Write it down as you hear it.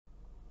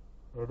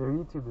Hey there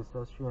YouTube, this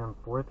is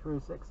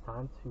sjm406.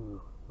 Time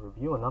to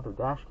review another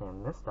dash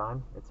cam. This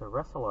time, it's a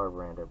Ricilar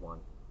branded one.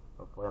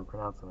 Hopefully I'm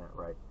pronouncing that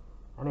right.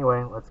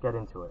 Anyway, let's get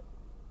into it.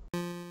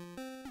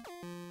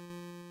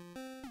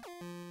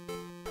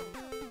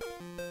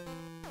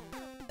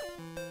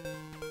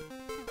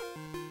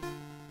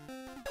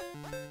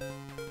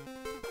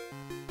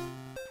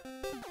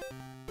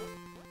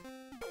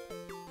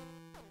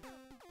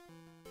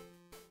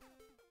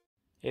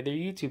 Hey there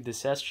YouTube,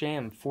 this is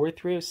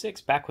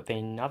sjm406 back with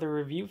another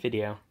review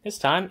video. This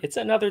time, it's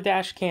another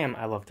dash cam.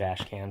 I love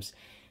dash cams.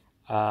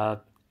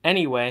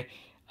 Anyway,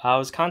 I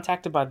was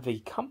contacted by the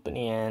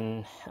company,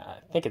 and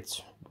I think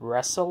it's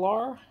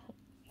Ricilar?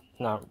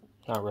 Not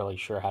really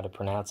sure how to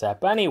pronounce that.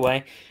 But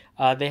anyway,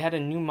 they had a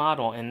new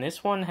model, and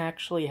this one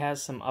actually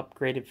has some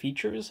upgraded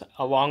features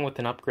along with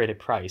an upgraded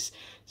price.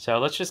 So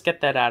let's just get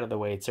that out of the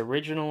way. It's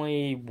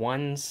originally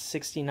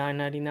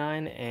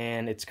 $169.99,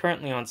 and it's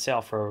currently on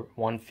sale for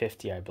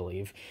 $150, I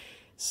believe.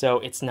 So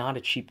it's not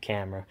a cheap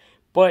camera.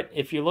 But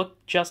if you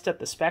look just at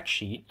the spec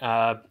sheet,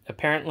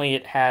 apparently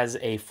it has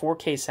a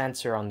 4K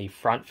sensor on the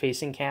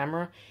front-facing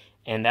camera,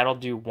 and that'll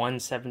do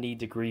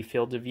 170-degree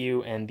field of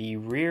view. And the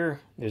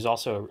rear, there's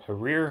also a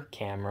rear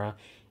camera,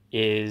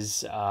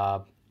 is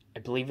I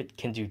believe it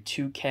can do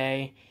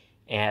 2K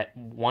at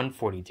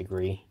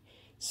 140-degree.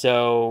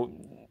 So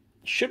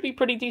should be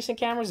pretty decent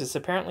cameras. It's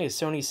apparently a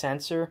Sony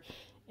sensor,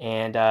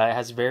 and it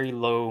has very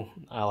low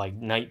like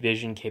night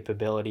vision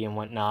capability and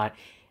whatnot.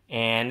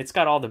 And it's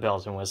got all the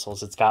bells and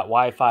whistles. It's got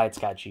Wi-Fi, it's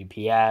got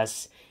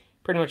GPS,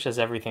 pretty much has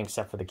everything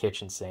except for the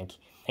kitchen sink.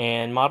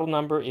 And model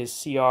number is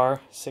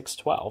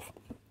CR612.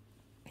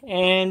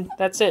 And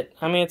that's it.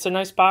 I mean, it's a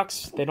nice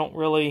box. They don't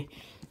really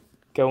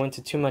go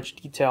into too much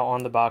detail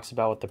on the box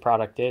about what the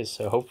product is,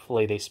 so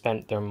hopefully they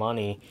spent their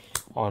money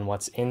on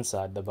what's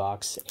inside the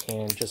box.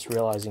 And just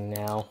realizing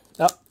now,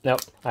 oh,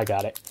 nope, I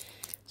got it. I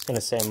was going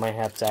to say I might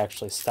have to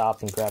actually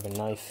stop and grab a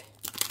knife,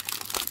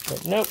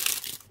 but nope.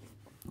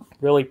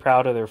 Really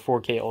proud of their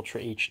 4K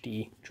Ultra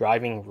HD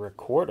driving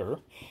recorder.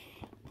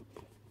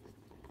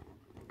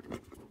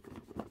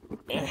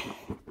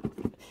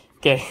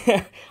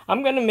 Okay,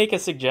 I'm going to make a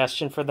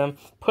suggestion for them.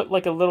 Put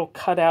like a little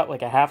cutout,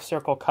 like a half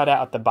circle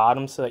cutout at the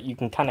bottom so that you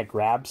can kind of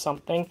grab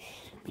something,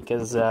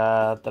 because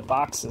the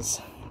box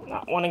is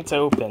not wanting to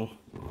open.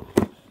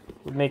 It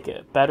would make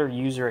a better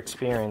user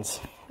experience.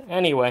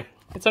 Anyway,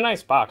 it's a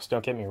nice box,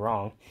 don't get me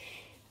wrong.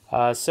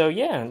 So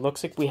yeah, it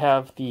looks like we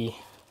have the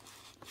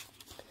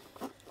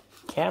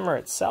camera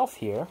itself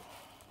here.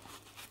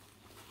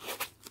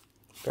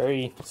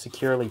 Very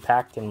securely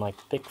packed in like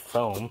thick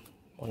foam.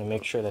 Want to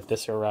make sure that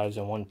this arrives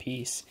in one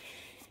piece.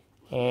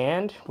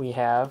 And we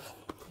have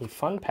a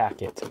fun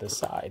packet to the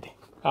side.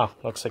 Oh,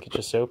 looks like it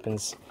just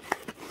opens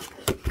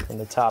from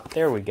the top.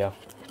 There we go.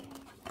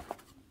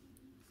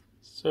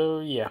 So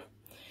yeah.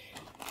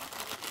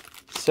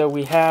 So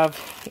we have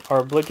our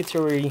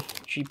obligatory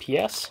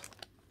GPS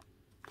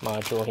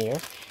module here.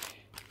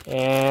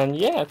 And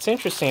yeah, it's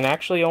interesting. It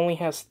actually only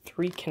has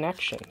 3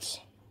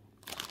 connections.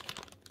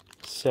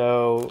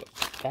 So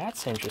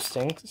that's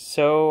interesting.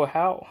 So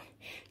how...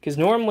 Because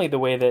normally the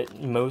way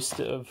that most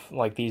of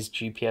like these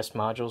GPS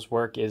modules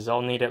work is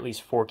they'll need at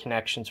least 4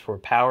 connections for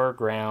power,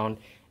 ground,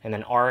 and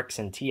then RX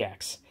and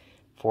TX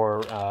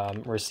for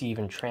receive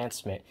and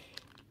transmit.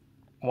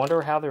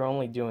 Wonder how they're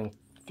only doing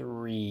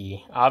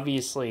 3.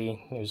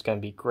 Obviously, there's going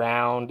to be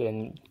ground,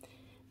 and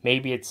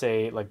maybe it's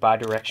a like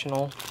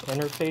bidirectional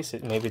interface.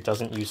 Maybe it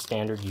doesn't use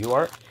standard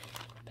UART.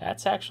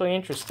 That's actually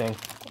interesting.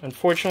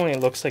 Unfortunately,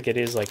 it looks like it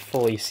is like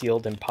fully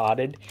sealed and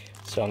potted,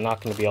 so I'm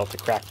not going to be able to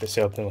crack this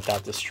open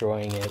without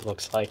destroying it, it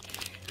looks like.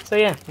 So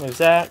yeah, there's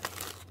that.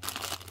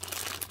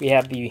 We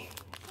have the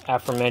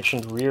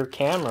aforementioned rear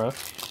camera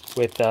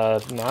with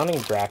a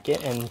mounting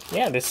bracket, and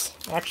yeah, this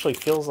actually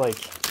feels like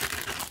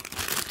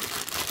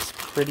it's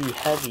pretty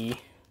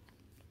heavy.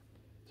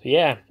 So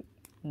yeah,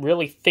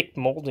 really thick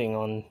molding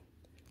on...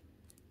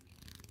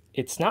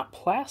 It's not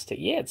plastic.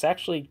 Yeah, it's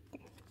actually...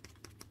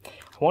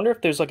 I wonder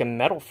if there's like a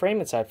metal frame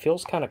inside. It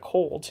feels kind of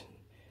cold.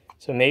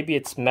 So maybe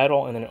it's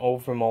metal and then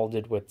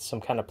overmolded with some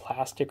kind of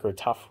plastic or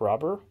tough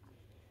rubber.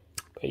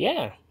 But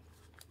yeah.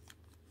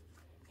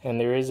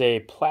 And there is a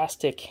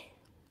plastic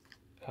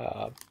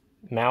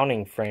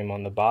mounting frame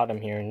on the bottom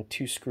here and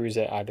 2 screws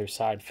at either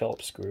side,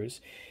 Phillips screws.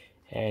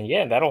 And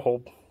yeah, that'll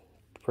hold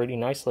pretty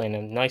nicely, and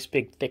a nice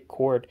big thick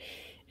cord.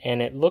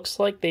 And it looks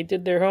like they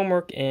did their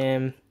homework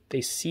and they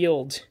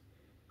sealed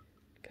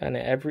kind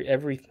of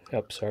every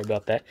oh, sorry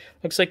about that.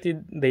 Looks like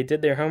they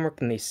did their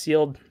homework and they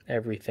sealed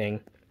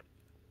everything.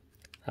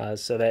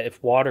 So that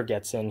if water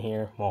gets in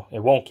here, well,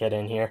 it won't get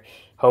in here,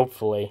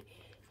 hopefully,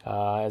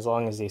 as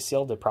long as they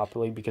sealed it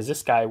properly, because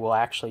this guy will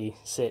actually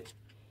sit,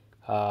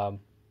 I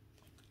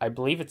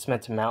believe it's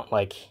meant to mount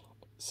like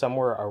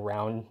somewhere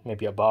around,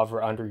 maybe above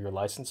or under your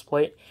license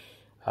plate,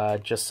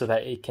 just so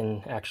that it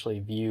can actually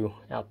view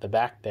out the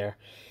back there.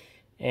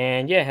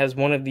 And yeah, it has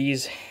one of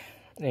these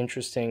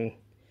interesting,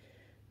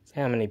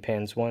 how many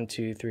pins? 1,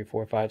 2, 3,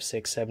 4, 5,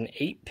 6, 7,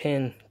 8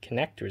 pin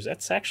connectors.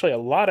 That's actually a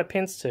lot of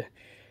pins to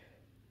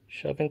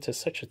shove into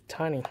such a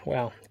tiny,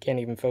 wow, can't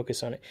even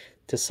focus on it,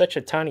 to such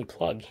a tiny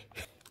plug.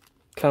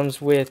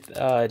 Comes with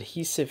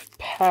adhesive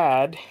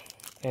pad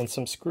and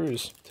some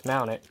screws to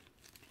mount it.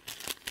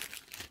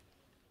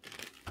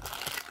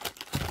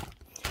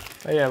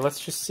 Oh yeah, let's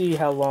just see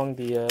how long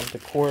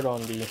the cord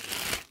on the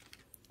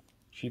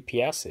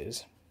GPS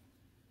is.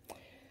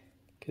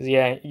 Because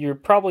yeah, you're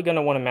probably going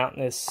to want to mount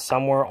this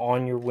somewhere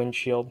on your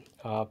windshield,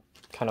 kind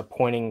of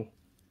pointing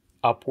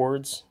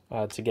upwards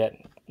to get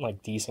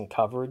like decent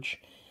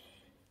coverage.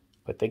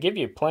 But they give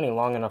you plenty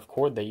long enough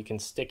cord that you can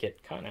stick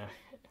it kind of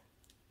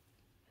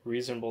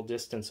reasonable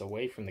distance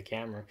away from the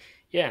camera.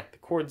 Yeah, the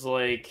cord's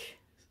like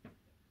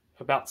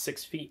about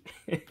 6 feet.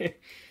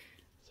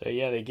 So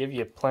yeah, they give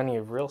you plenty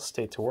of real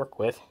estate to work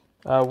with.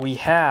 We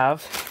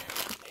have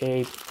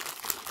a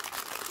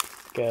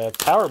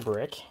power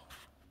brick.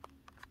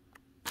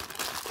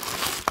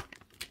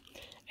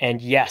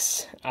 And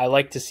yes, I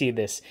like to see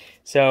this.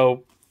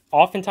 So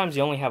oftentimes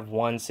you only have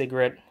one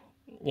cigarette,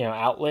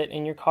 outlet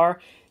in your car.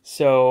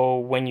 So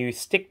when you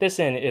stick this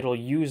in, it'll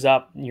use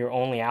up your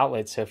only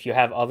outlet. So if you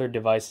have other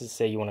devices,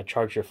 say you want to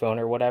charge your phone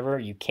or whatever,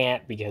 you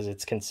can't because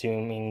it's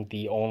consuming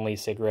the only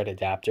cigarette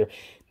adapter.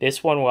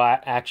 This one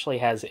actually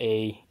has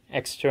a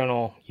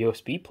external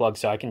USB plug,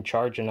 so I can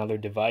charge another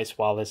device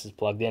while this is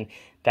plugged in.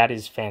 That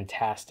is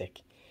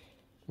fantastic.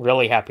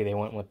 Really happy they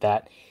went with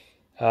that.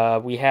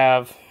 We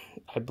have,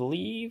 I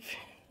believe,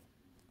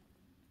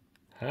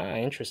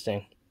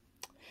 interesting.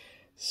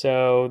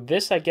 So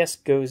this, I guess,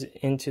 goes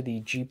into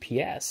the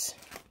GPS,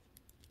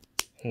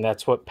 and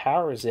that's what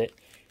powers it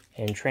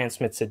and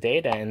transmits the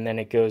data, and then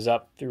it goes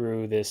up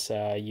through this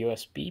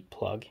USB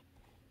plug.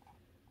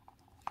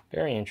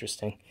 Very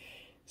interesting.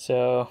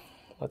 So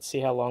let's see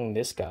how long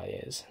this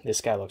guy is.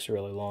 This guy looks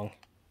really long,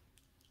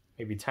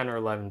 maybe 10 or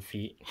 11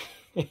 feet.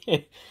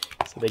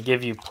 So they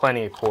give you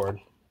plenty of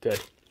cord.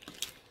 Good.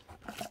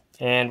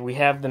 And we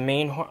have the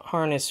main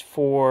harness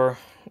for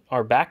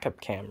our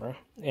backup camera.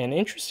 And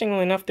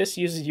interestingly enough, this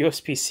uses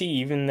USB-C,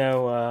 even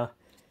though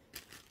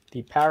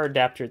the power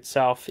adapter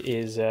itself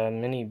is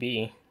mini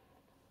B.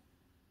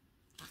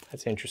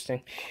 That's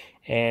interesting.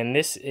 And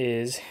this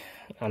is,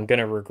 I'm going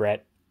to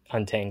regret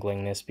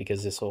untangling this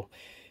because this will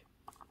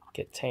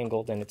get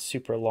tangled and it's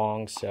super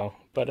long, so,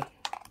 but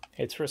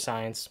it's for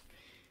science.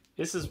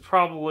 This is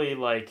probably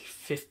like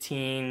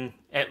 15,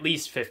 at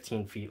least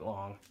 15 feet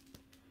long.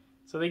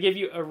 So they give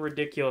you a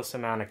ridiculous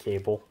amount of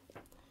cable.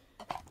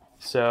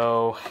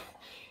 So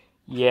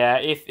yeah,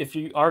 if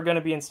you are going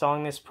to be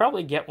installing this,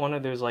 probably get one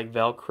of those like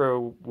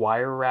Velcro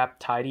wire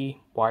wrap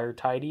wire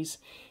tidies,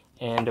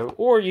 and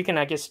or you can,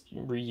 I guess,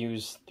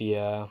 reuse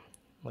the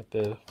like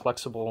the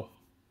flexible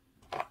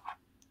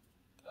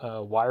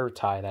wire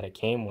tie that it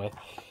came with.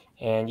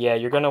 And yeah,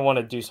 you're going to want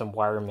to do some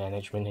wire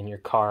management in your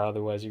car,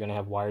 otherwise you're going to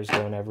have wires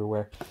going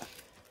everywhere.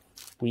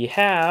 We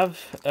have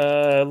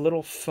a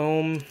little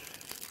foam.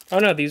 Oh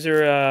no, these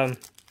are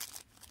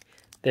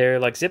they're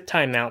like zip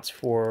tie mounts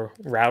for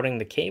routing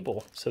the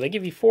cable. So they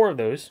give you 4 of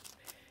those.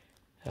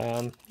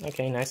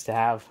 Okay, nice to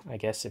have, I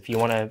guess, if you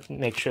want to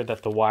make sure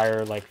that the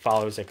wire like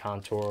follows a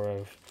contour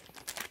of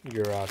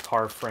your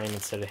car frame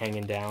instead of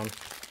hanging down.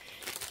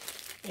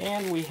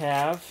 And we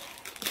have,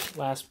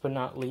 last but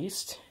not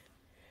least,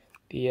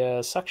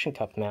 the suction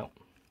cup mount.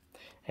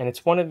 And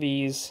it's one of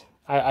these,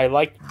 I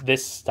like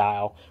this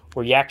style,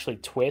 where you actually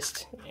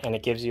twist and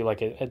it gives you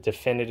like a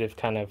definitive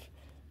kind of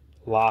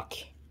lock.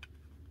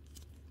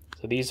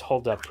 So these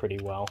hold up pretty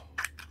well.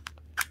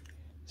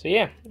 So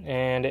yeah,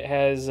 and it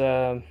has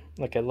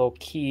like a little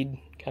keyed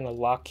kind of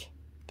lock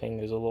thing.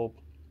 There's a little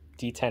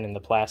detent in the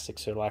plastic,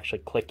 so it'll actually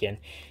click in.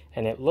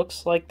 And it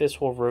looks like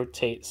this will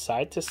rotate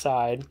side to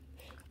side.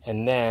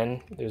 And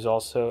then there's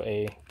also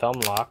a thumb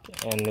lock,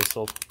 and this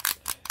will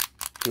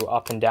go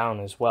up and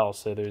down as well.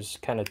 So there's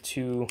kind of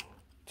two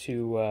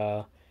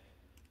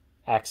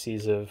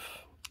axes of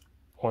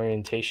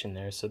orientation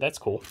there. So that's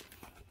cool.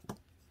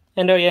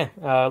 And oh yeah,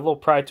 a little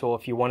pry tool.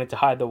 If you wanted to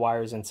hide the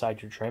wires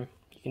inside your trim,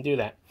 you can do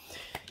that.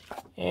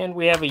 And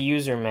we have a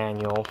user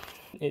manual.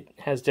 It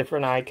has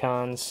different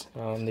icons.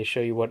 They show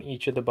you what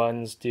each of the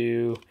buttons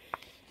do,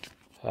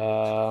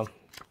 how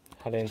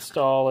to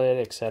install it,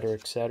 etc.,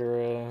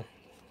 etc.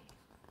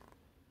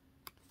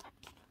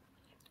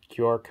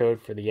 QR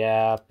code for the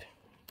app.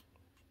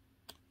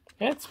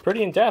 Yeah, it's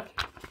pretty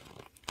in-depth.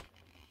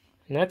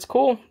 And that's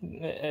cool.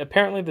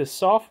 Apparently the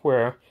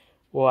software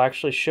will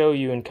actually show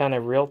you in kind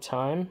of real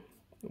time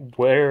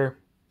where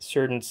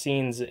certain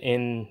scenes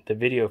in the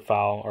video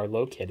file are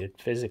located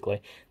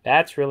physically.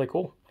 That's really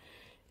cool.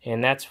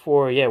 And that's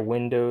for, yeah,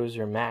 Windows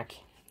or Mac.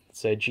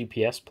 It's a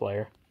GPS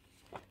player.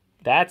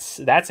 That's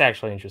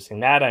actually interesting.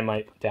 That I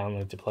might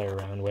download to play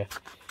around with.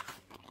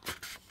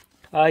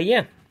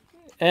 Yeah.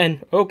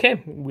 And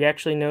okay, we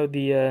actually know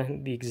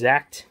the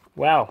exact,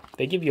 wow,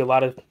 they give you a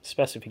lot of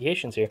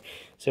specifications here.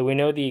 So we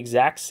know the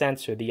exact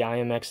sensor, the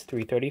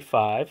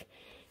IMX335,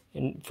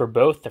 for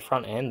both the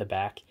front and the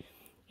back.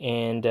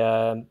 And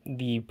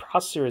the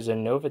processor is a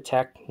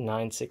Novatec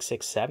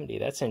 96670.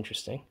 That's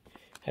interesting.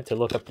 I have to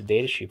look up the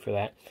datasheet for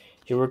that.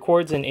 It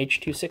records in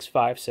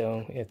H.265,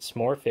 so it's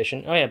more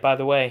efficient. Oh yeah, by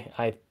the way,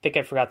 I think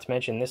I forgot to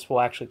mention, this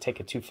will actually take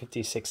a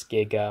 256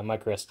 gig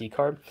micro SD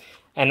card.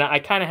 And I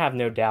kind of have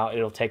no doubt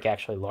it'll take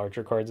actually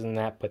larger cards than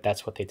that, but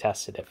that's what they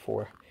tested it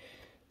for.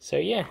 So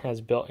yeah,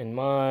 has built-in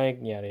mic,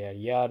 yada yada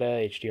yada,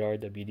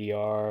 HDR,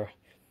 WDR,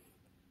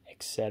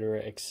 etc.,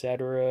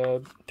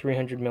 etc.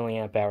 300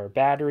 milliamp hour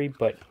battery,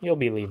 but you'll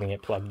be leaving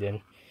it plugged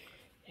in.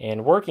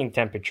 And working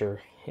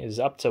temperature is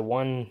up to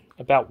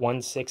about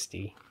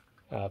 160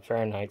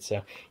 Fahrenheit.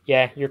 So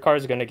yeah, your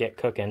car's going to get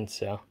cooking,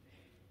 so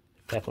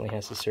definitely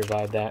has to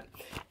survive that.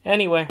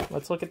 Anyway,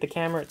 let's look at the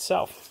camera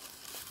itself.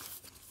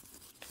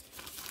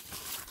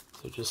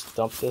 So just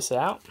dump this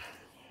out,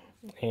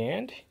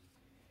 and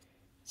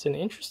it's an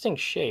interesting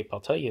shape, I'll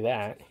tell you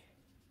that.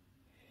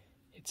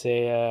 It's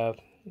a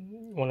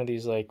one of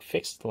these like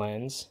fixed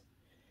lens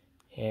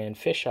and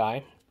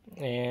fisheye,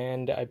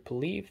 and I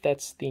believe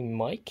that's the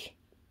mic,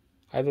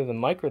 either the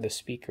mic or the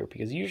speaker,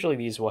 because usually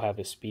these will have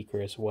a speaker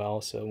as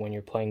well, so when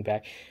you're playing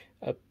back,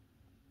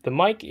 the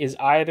mic is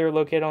either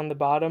located on the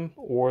bottom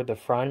or the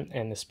front,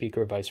 and the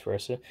speaker vice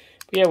versa.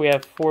 But yeah, we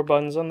have 4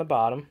 buttons on the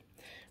bottom.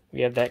 We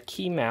have that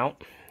key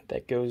mount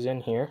that goes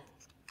in here,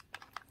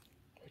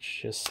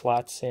 which just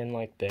slots in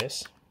like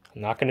this.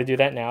 I'm not going to do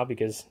that now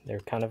because they're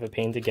kind of a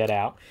pain to get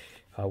out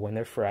when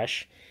they're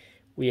fresh.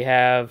 We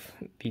have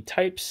the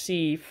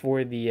Type-C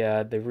for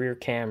the rear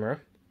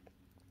camera.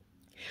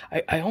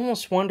 I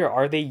almost wonder,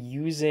 are they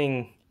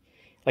using,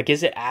 like,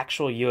 is it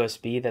actual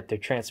USB that they're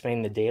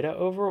transmitting the data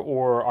over,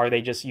 or are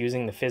they just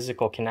using the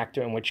physical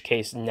connector, in which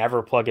case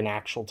never plug an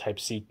actual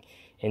Type-C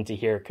into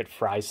here, it could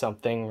fry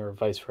something, or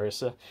vice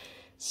versa.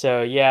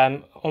 So yeah,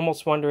 I'm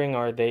almost wondering,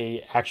 are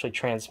they actually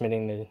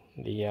transmitting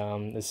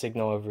the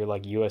signal over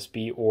like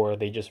USB, or are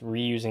they just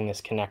reusing this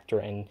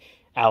connector and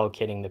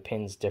allocating the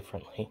pins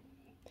differently?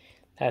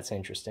 That's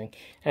interesting.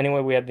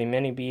 Anyway, we have the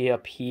mini B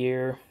up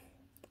here.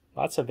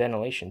 Lots of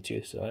ventilation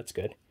too, so that's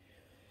good.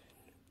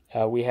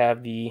 We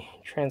have the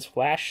trans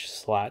flash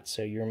slot,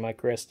 so your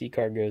micro SD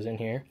card goes in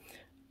here.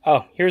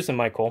 Oh, here's the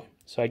mic hole.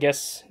 So I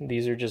guess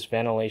these are just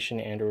ventilation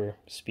and or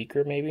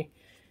speaker maybe.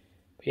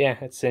 But yeah,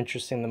 it's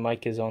interesting. The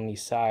mic is on the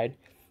side.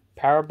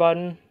 Power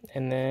button,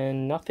 and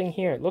then nothing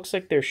here. It looks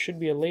like there should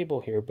be a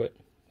label here, but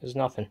there's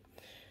nothing.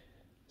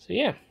 So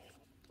yeah,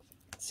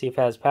 let's see if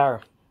it has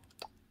power.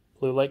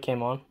 Blue light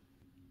came on.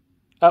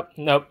 Oh,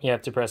 nope, you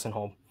have to press and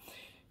hold.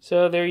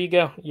 So there you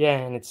go. Yeah,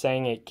 and it's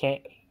saying it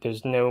can't,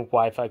 there's no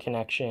Wi-Fi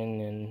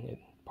connection, and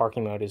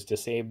parking mode is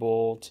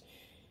disabled,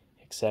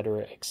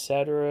 etc.,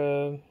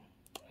 etc.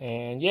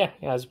 And yeah,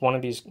 it has one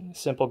of these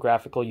simple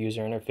graphical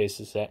user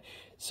interfaces that,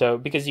 so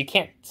because you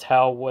can't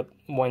tell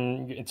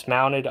when it's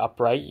mounted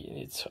upright,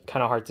 it's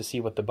kind of hard to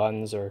see what the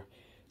buttons are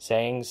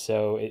saying,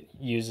 so it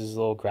uses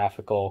little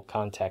graphical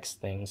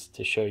context things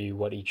to show you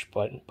what each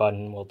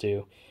button will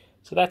do.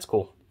 So that's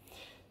cool.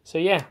 So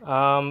yeah,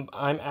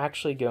 I'm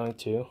actually going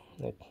to,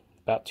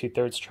 about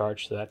 2/3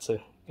 charge, so that's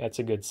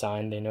a good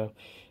sign. They know.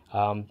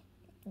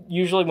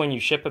 Usually when you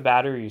ship a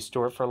battery, you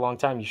store it for a long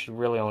time, you should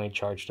really only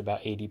charge to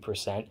about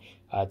 80%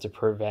 to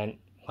prevent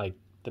like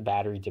the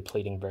battery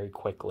depleting very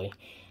quickly.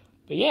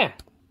 But yeah,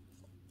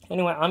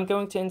 anyway, I'm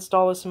going to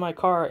install this in my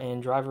car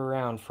and drive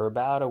around for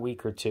about a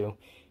week or two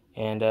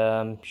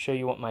and show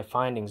you what my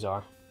findings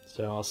are.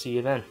 So I'll see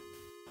you then.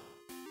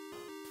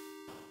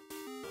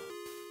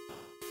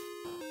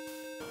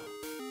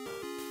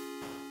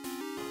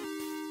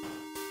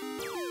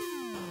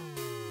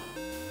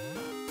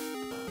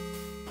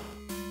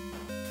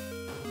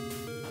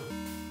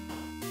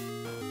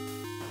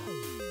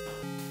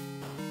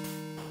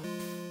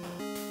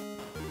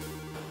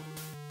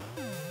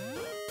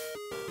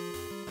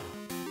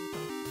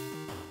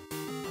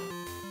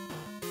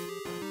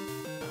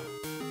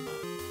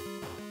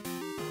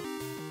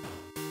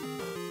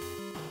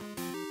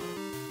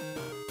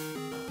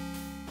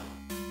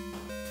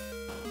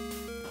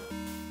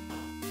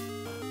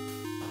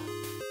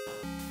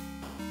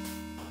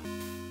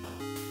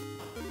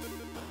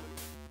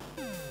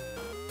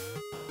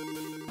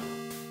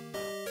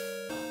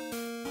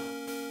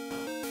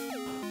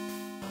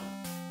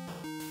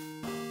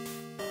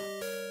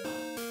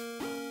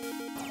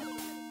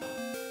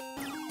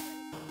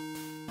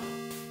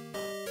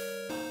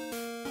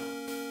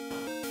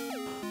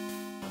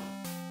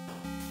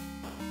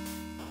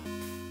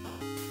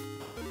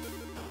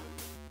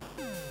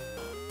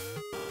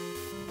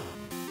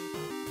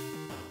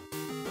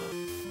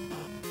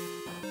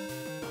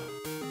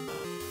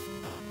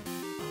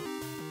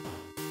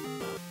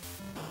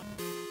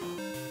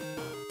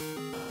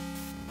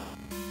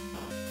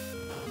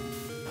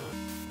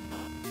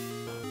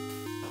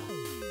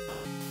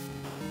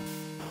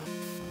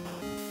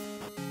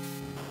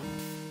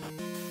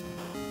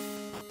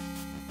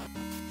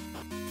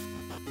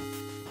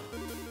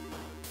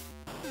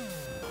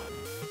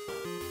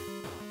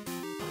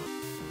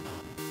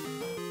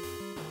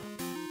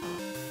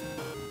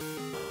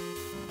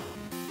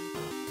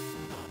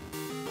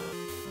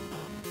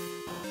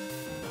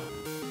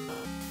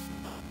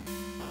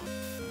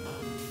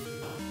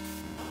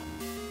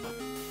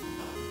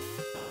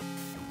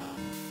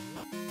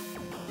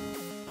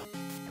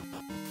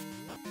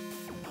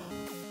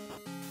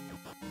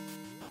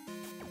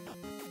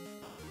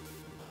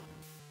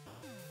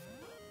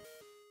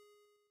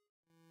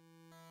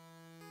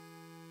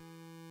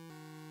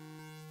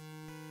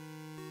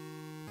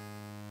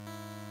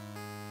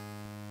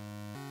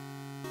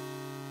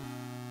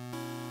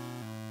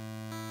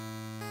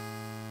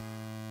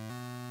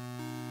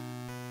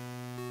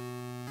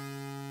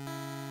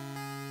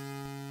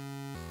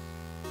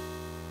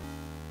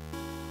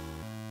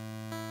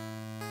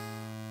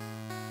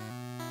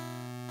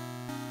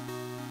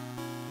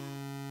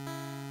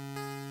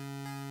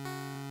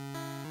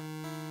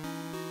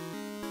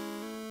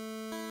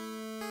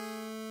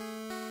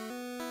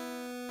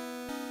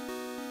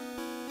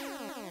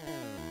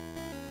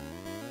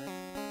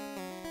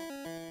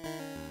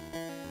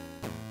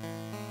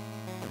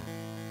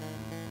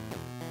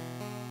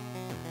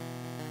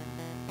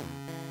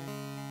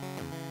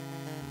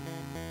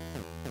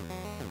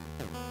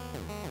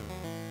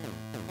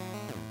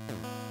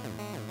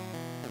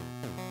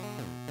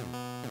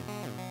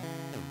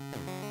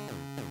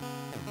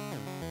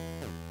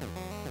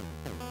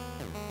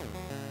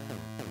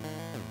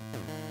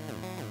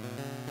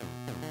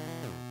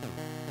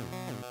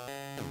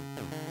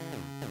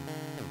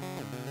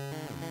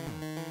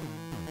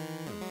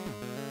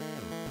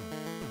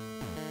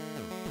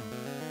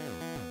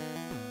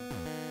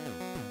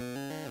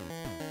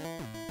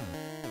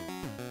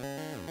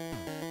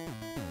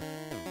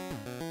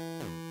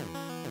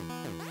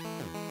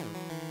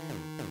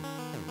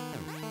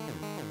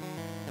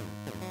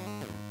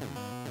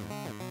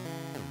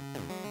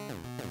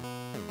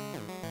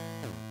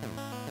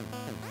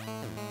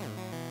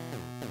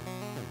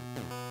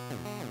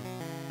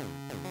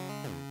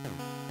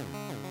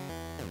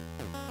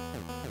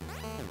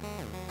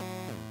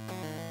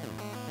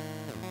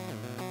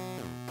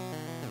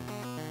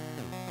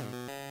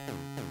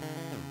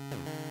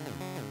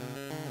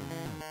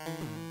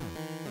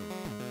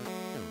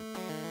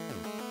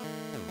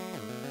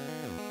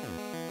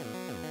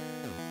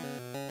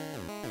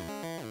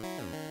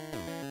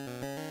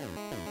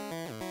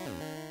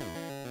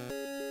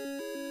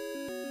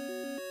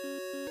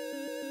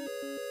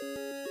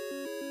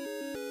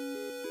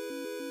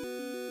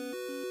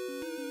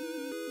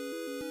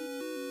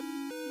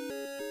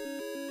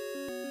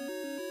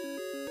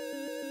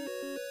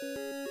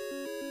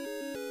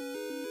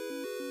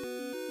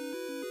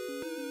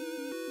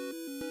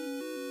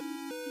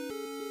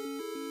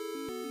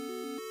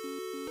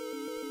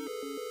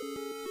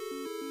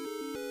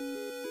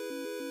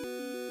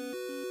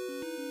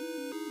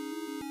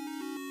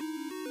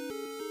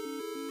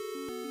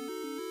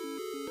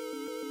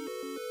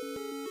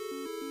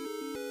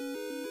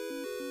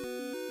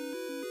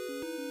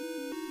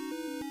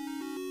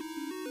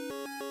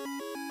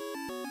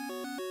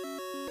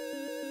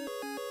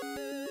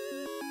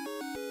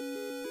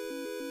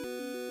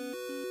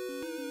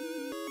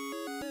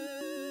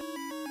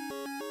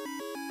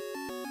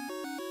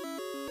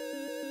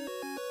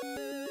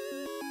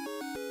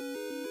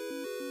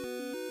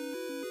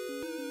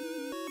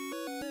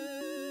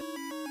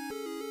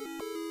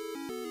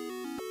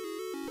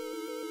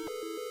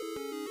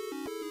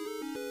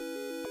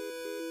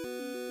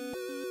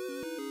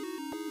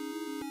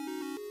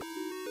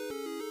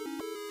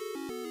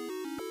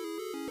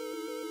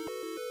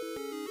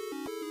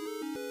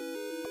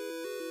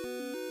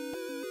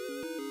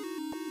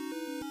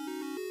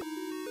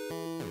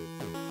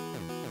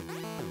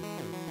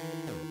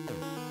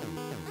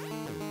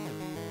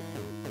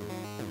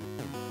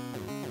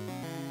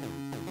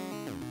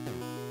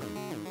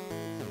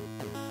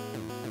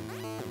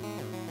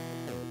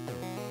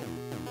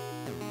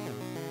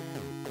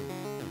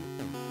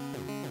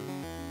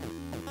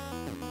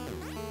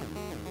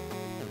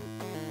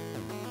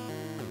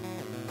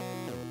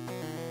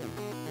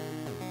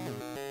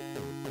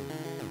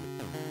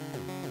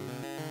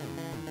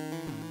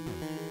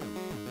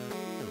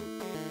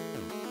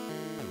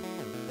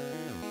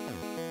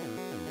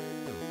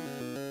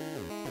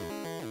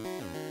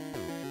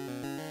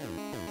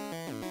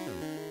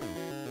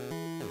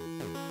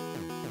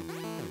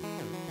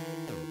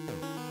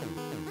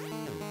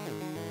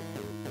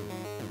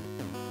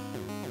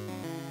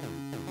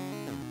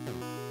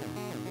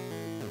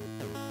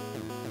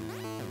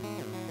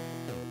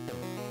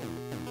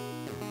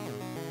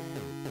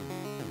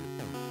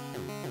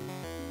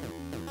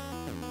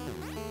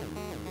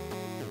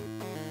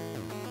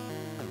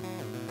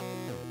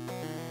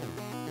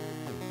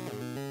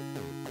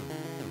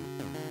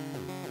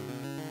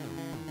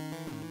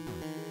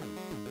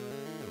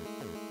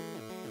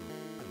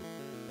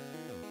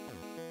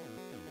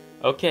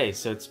 Okay,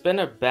 so it's been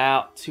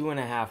about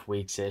 2.5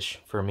 weeks-ish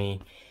for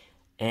me,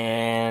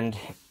 and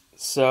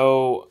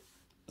so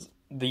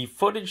the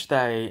footage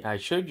that I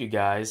showed you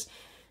guys,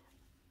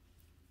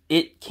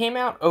 it came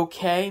out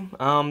okay.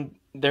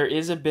 There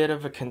is a bit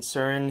of a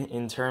concern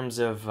in terms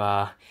of,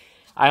 I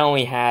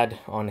only had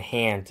on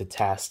hand to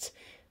test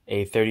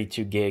a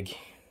 32 gig,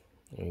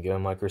 there you go,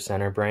 Micro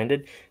Center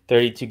branded,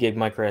 32 gig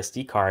micro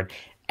SD card,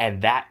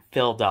 and that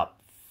filled up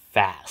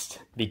fast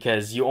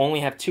because you only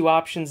have two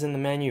options in the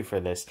menu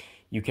for this.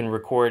 You can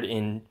record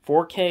in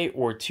 4K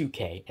or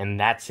 2K, and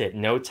that's it.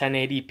 No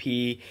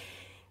 1080p,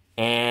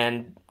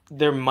 and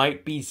there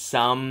might be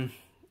some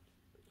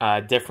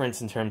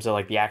difference in terms of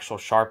like the actual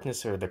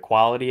sharpness or the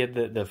quality of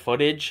the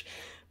footage.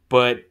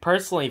 But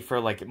personally, for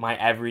like my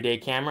everyday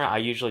camera, I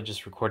usually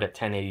just record at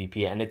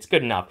 1080p, and it's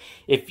good enough.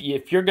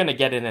 If you're gonna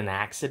get in an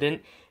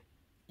accident,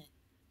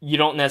 you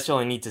don't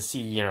necessarily need to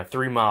see,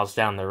 3 miles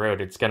down the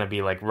road. It's gonna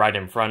be like right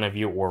in front of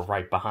you or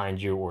right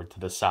behind you or to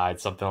the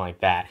side, something like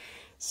that.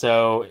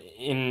 So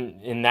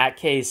in that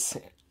case,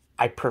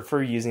 I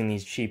prefer using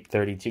these cheap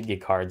 32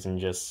 gig cards and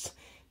just,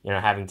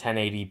 having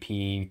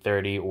 1080p,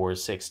 30 or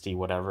 60,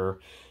 whatever.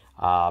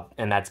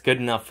 And that's good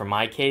enough for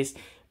my case.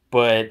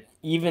 But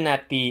even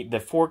at the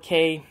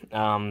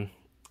 4K,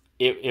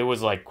 it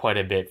was like quite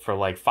a bit. For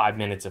like 5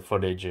 minutes of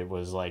footage, it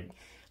was like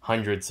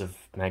hundreds of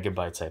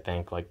megabytes, I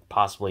think, like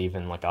possibly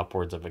even like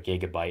upwards of a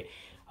gigabyte.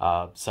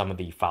 Some of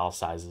the file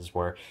sizes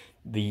were.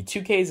 The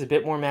 2K is a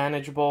bit more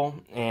manageable,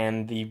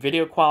 and the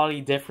video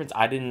quality difference,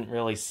 I didn't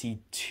really see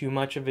too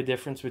much of a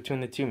difference between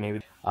the two.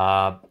 Maybe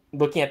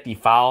looking at the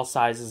file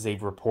sizes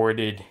they've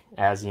reported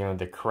as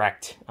the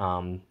correct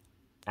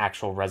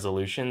actual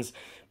resolutions,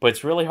 but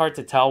it's really hard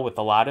to tell. With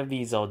a lot of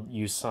these, I'll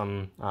use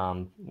some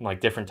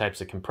like different types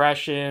of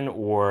compression,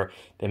 or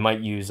they might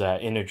use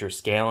integer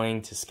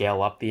scaling to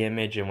scale up the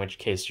image, in which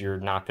case you're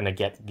not going to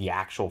get the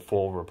actual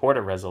full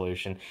reported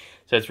resolution.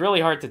 So it's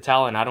really hard to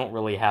tell, and I don't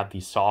really have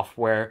the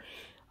software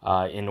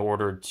in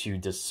order to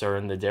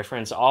discern the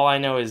difference. All I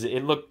know is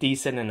it looked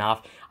decent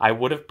enough. I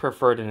would have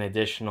preferred an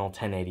additional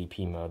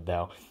 1080p mode,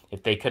 though.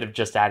 If they could have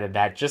just added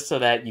that, just so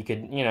that you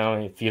could,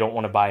 if you don't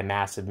want to buy a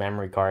massive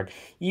memory card,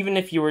 even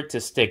if you were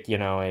to stick,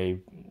 a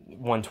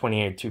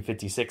 128,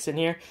 256 in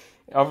here,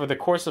 over the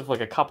course of like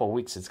a couple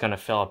weeks, it's going to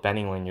fill up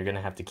anyway, and you're going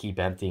to have to keep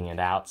emptying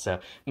it out. So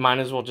might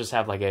as well just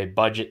have like a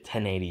budget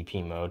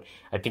 1080p mode.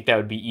 I think that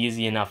would be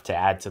easy enough to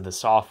add to the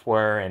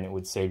software, and it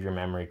would save your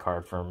memory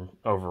card from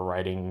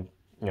overwriting,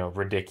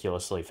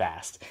 ridiculously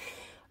fast.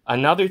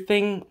 Another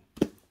thing,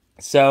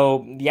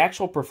 so the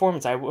actual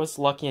performance, I was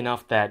lucky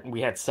enough that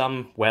we had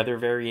some weather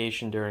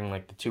variation during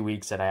like the 2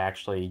 weeks that I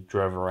actually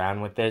drove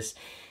around with this.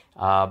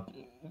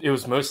 It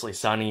was mostly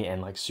sunny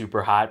and like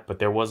super hot, but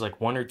there was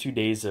like 1 or 2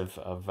 days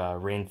of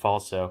rainfall,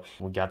 so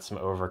we got some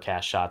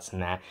overcast shots in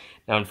that.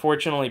 Now,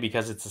 unfortunately,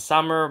 because it's the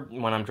summer,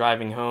 when I'm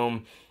driving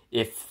home,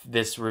 if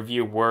this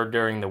review were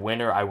during the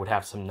winter, I would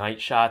have some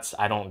night shots.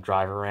 I don't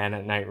drive around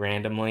at night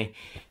randomly,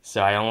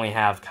 so I only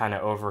have kind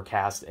of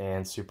overcast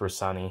and super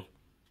sunny.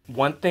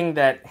 One thing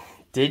that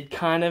did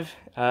kind of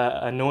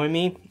annoy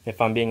me,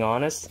 if I'm being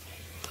honest,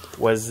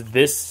 was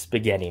this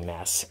spaghetti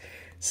mess.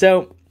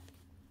 So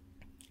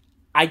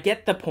I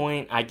get the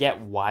point. I get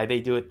why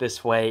they do it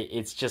this way.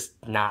 It's just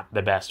not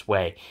the best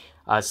way.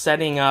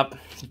 Setting up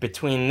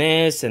between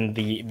this and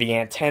the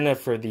antenna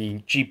for the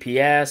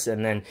GPS,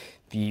 and then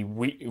the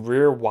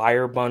rear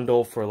wire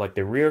bundle for like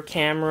the rear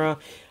camera,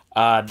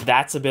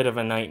 that's a bit of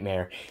a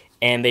nightmare.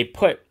 And they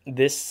put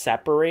this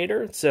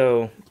separator,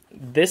 so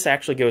this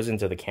actually goes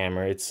into the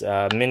camera. It's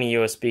mini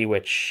USB,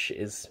 which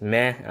is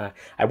meh.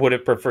 I would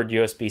have preferred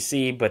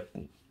USB-C, but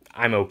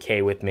I'm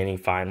okay with mini,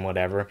 fine,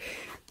 whatever.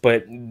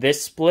 But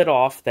this split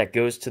off that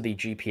goes to the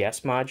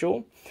GPS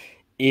module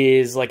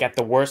is like at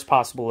the worst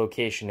possible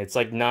location. It's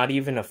like not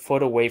even a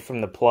foot away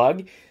from the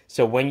plug.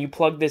 So when you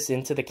plug this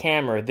into the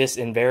camera, this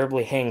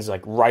invariably hangs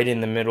like right in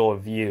the middle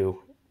of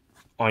view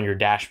on your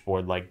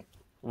dashboard, like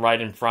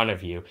right in front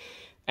of you.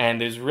 And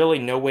there's really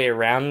no way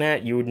around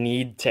that. You would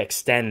need to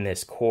extend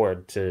this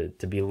cord to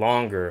be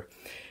longer.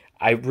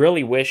 I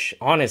really wish,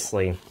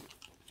 honestly,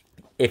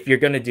 if you're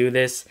going to do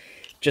this,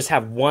 just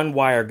have one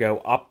wire go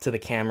up to the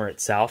camera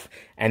itself,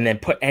 and then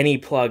put any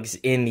plugs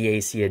in the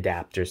AC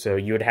adapter. So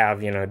you would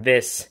have,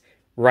 this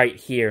right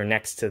here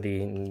next to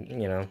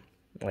the,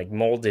 like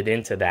molded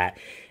into that.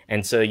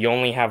 And so you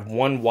only have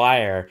one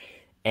wire,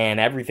 and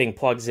everything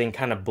plugs in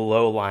kind of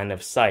below line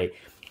of sight.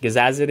 Because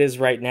as it is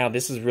right now,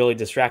 this is really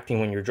distracting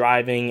when you're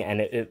driving,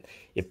 and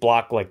it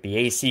blocked like the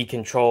AC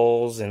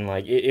controls, and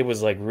like it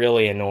was like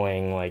really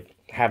annoying, like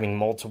having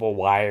multiple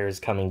wires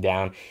coming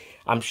down.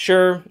 I'm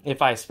sure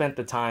if I spent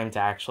the time to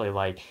actually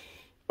like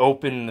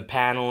open the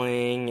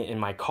paneling in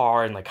my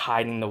car and like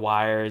hiding the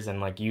wires and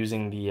like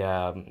using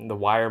the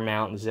wire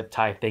mount and zip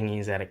tie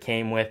thingies that it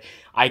came with,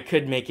 I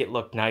could make it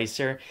look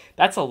nicer.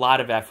 That's a lot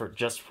of effort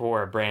just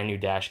for a brand new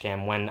dash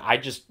cam.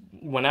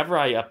 Whenever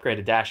I upgrade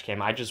a dash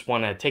cam, I just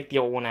want to take the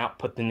old one out,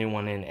 put the new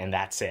one in, and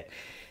that's it.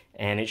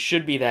 And it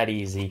should be that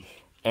easy.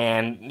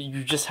 And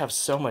you just have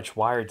so much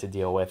wire to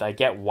deal with. I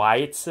get why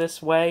it's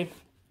this way.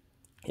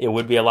 it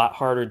would be a lot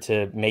harder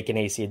to make an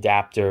AC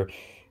adapter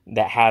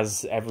that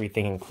has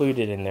everything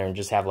included in there and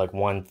just have like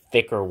one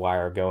thicker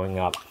wire going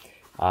up,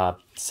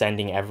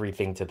 sending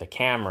everything to the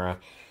camera.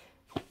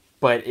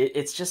 But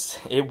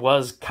it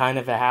was kind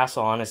of a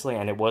hassle, honestly,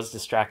 and it was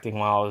distracting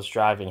while I was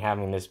driving,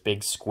 having this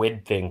big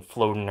squid thing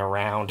floating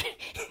around.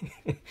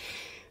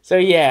 So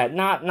yeah,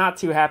 not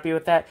too happy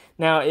with that.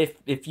 Now,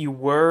 if you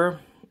were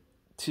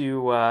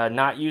to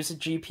not use a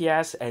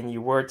GPS and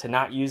you were to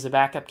not use a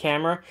backup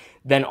camera,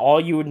 then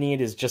all you would need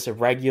is just a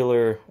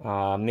regular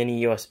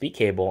mini USB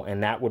cable,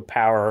 and that would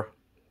power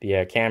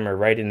the camera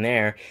right in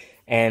there,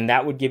 and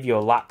that would give you a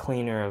lot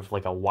cleaner of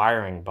like a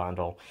wiring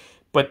bundle.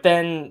 But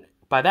then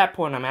by that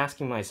point, I'm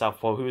asking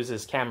myself, well, who's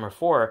this camera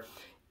for?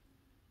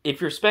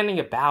 If you're spending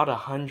about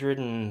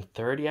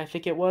 130, I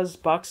think it was,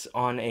 bucks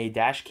on a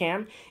dash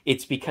cam,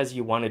 it's because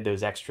you wanted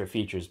those extra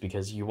features,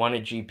 because you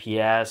wanted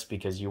GPS,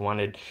 because you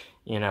wanted,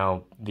 you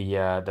know,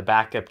 the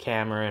backup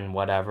camera and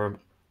whatever.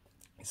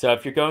 So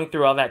if you're going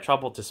through all that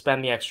trouble to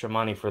spend the extra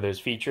money for those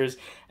features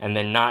and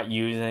then not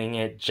using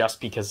it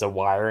just because the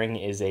wiring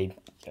is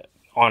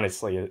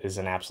honestly is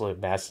an absolute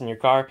mess in your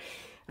car,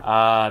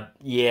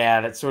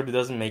 yeah, that sort of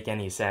doesn't make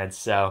any sense.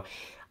 So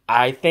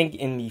I think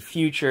in the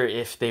future,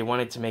 if they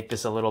wanted to make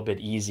this a little bit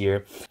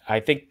easier, I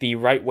think the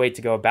right way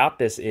to go about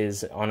this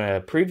is on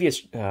a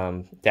previous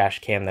dash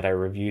cam that I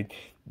reviewed,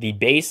 the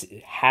base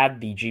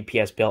had the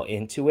GPS built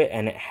into it,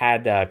 and it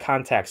had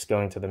contacts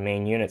going to the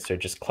main unit, so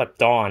it just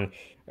clipped on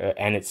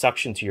and it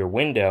suctioned to your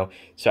window,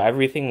 so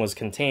everything was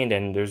contained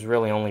and there's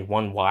really only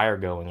one wire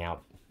going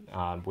out,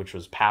 which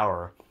was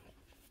power.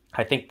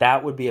 I think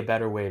that would be a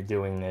better way of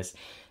doing this.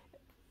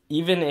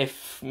 Even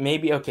if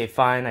maybe, okay,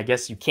 fine, I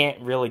guess you can't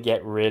really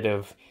get rid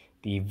of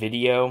the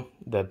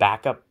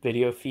backup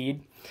video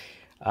feed,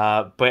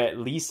 but at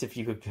least if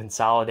you could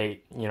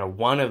consolidate, you know,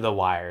 one of the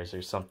wires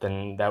or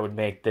something, that would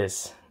make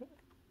this,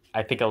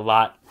 I think, a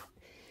lot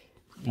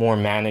more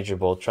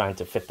manageable, trying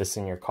to fit this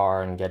in your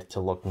car and get it to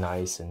look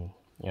nice and,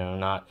 you know,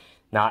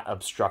 not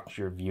obstruct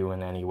your view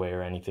in any way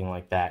or anything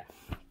like that.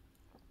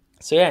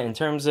 So yeah, in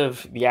terms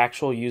of the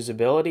actual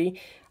usability,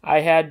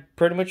 I had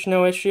pretty much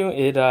no issue.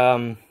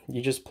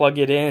 You just plug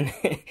it in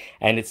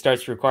and it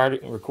starts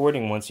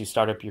recording once you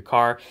start up your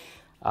car.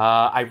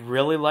 I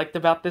really liked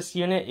about this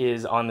unit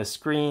is on the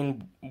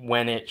screen,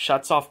 when it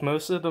shuts off,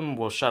 most of them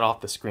will shut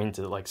off the screen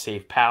to like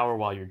save power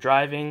while you're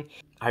driving.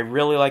 I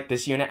really like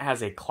this unit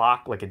has a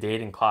clock, like a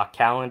date and clock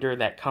calendar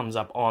that comes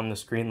up on the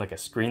screen like a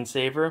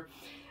screensaver.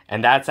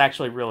 And that's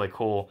actually really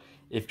cool.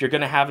 If you're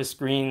going to have a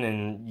screen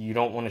and you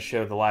don't want to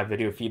show the live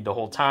video feed the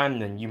whole time,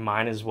 then you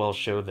might as well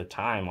show the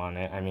time on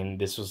it. I mean,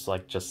 this was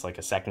like just like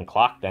a second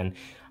clock then.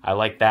 I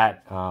like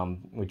that,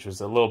 which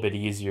was a little bit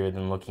easier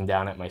than looking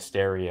down at my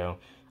stereo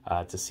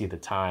to see the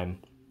time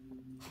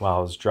while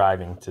I was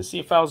driving, to see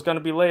if I was going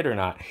to be late or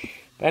not.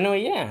 But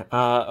anyway, yeah,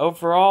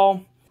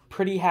 overall,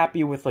 pretty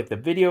happy with like the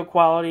video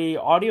quality.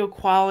 Audio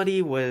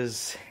quality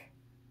was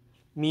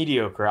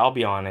mediocre, I'll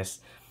be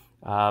honest.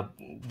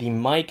 The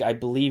mic, I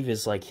believe,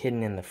 is like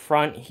hidden in the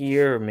front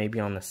here, or maybe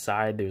on the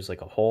side there's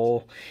like a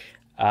hole.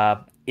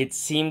 It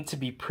seemed to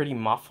be pretty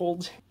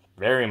muffled,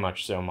 very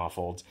much so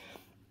muffled.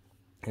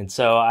 And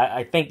so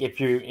I think if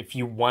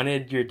you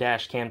wanted your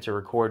dash cam to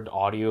record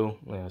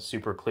audio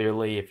super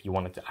clearly, if you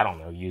wanted to, I don't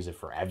know, use it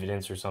for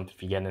evidence or something,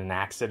 if you get in an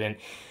accident,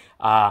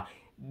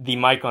 the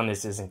mic on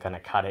this isn't going to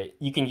cut it.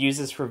 You can use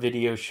this for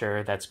video,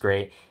 sure, that's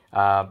great.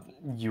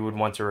 You would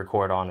want to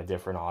record on a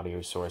different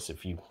audio source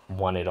if you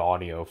wanted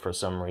audio for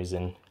some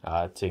reason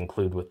to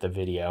include with the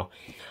video.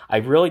 I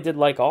really did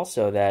like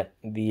also that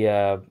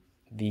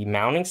the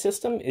mounting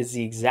system is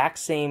the exact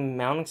same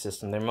mounting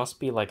system. There must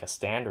be like a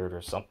standard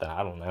or something,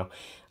 I don't know,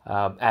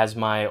 as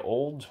my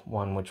old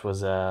one, which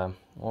was what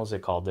was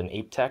it called, an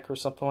Ape Tech or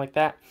something like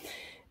that.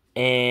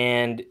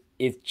 And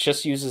it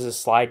just uses a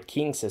slide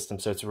keying system,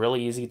 so it's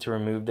really easy to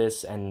remove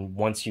this, and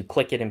once you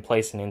click it in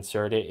place and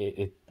insert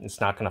it, it's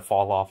not going to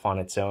fall off on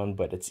its own,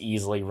 but it's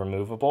easily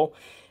removable.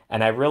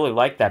 And I really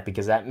like that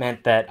because that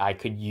meant that I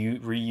could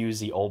reuse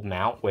the old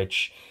mount,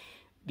 which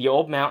the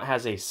old mount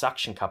has a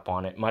suction cup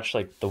on it, much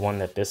like the one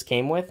that this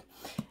came with.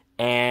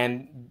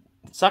 And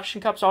suction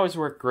cups always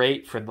work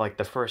great for like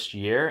the first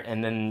year,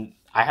 and then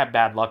I have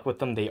bad luck with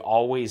them. They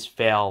always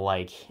fail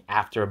like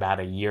after about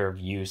a year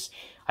of use.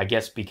 I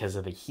guess because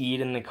of the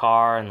heat in the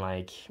car and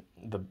like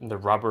the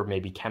rubber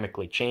maybe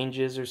chemically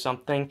changes or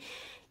something.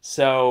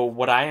 So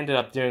what I ended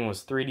up doing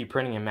was 3D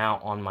printing a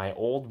mount on my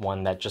old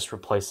one that just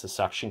replaced the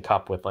suction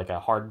cup with like a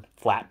hard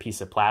flat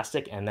piece of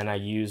plastic, and then I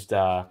used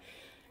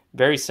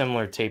very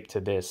similar tape to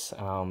this,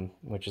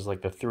 which is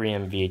like the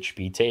 3M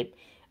VHB tape,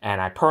 and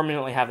I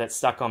permanently have that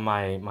stuck on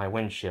my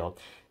windshield.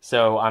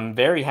 So I'm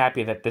very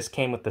happy that this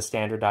came with the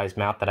standardized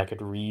mount that I could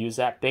reuse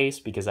that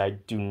base, because I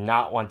do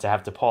not want to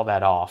have to pull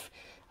that off.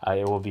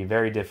 It will be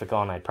very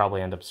difficult, and I'd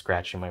probably end up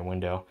scratching my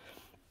window.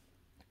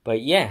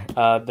 But yeah,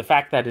 the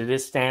fact that it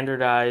is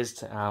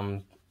standardized,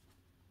 I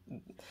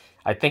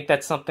think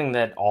that's something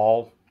that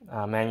all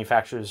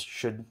manufacturers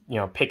should,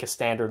 pick a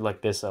standard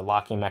like this, a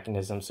locking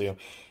mechanism, so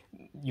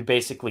you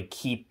basically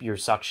keep your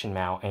suction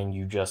mount and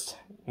you just,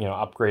 you know,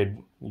 upgrade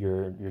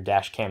your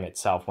dash cam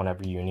itself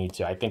whenever you need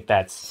to. I think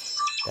that's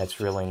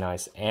really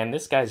nice. And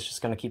this guy's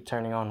just going to keep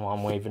turning on while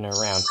I'm waving it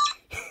around.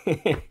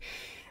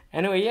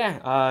 Anyway,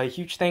 yeah,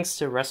 huge thanks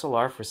to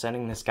Ricilar for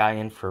sending this guy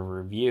in for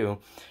review.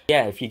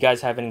 Yeah, if you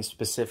guys have any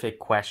specific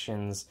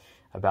questions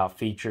about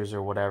features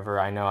or whatever,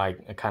 I know I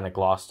kind of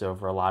glossed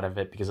over a lot of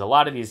it because a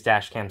lot of these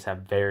dash cams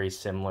have very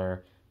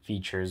similar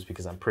features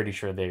because I'm pretty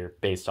sure they're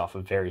based off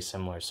of very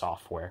similar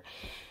software.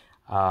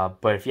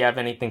 But if you have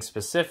anything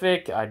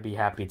specific, I'd be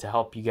happy to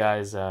help you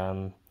guys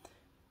and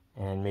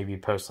maybe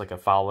post like a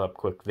follow-up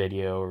quick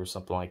video or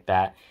something like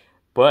that.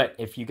 But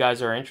if you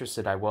guys are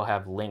interested, I will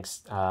have links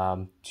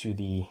to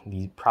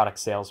the product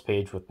sales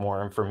page with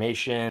more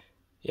information.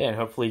 Yeah, and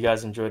hopefully you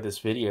guys enjoyed this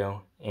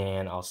video,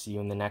 and I'll see you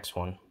in the next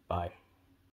one. Bye.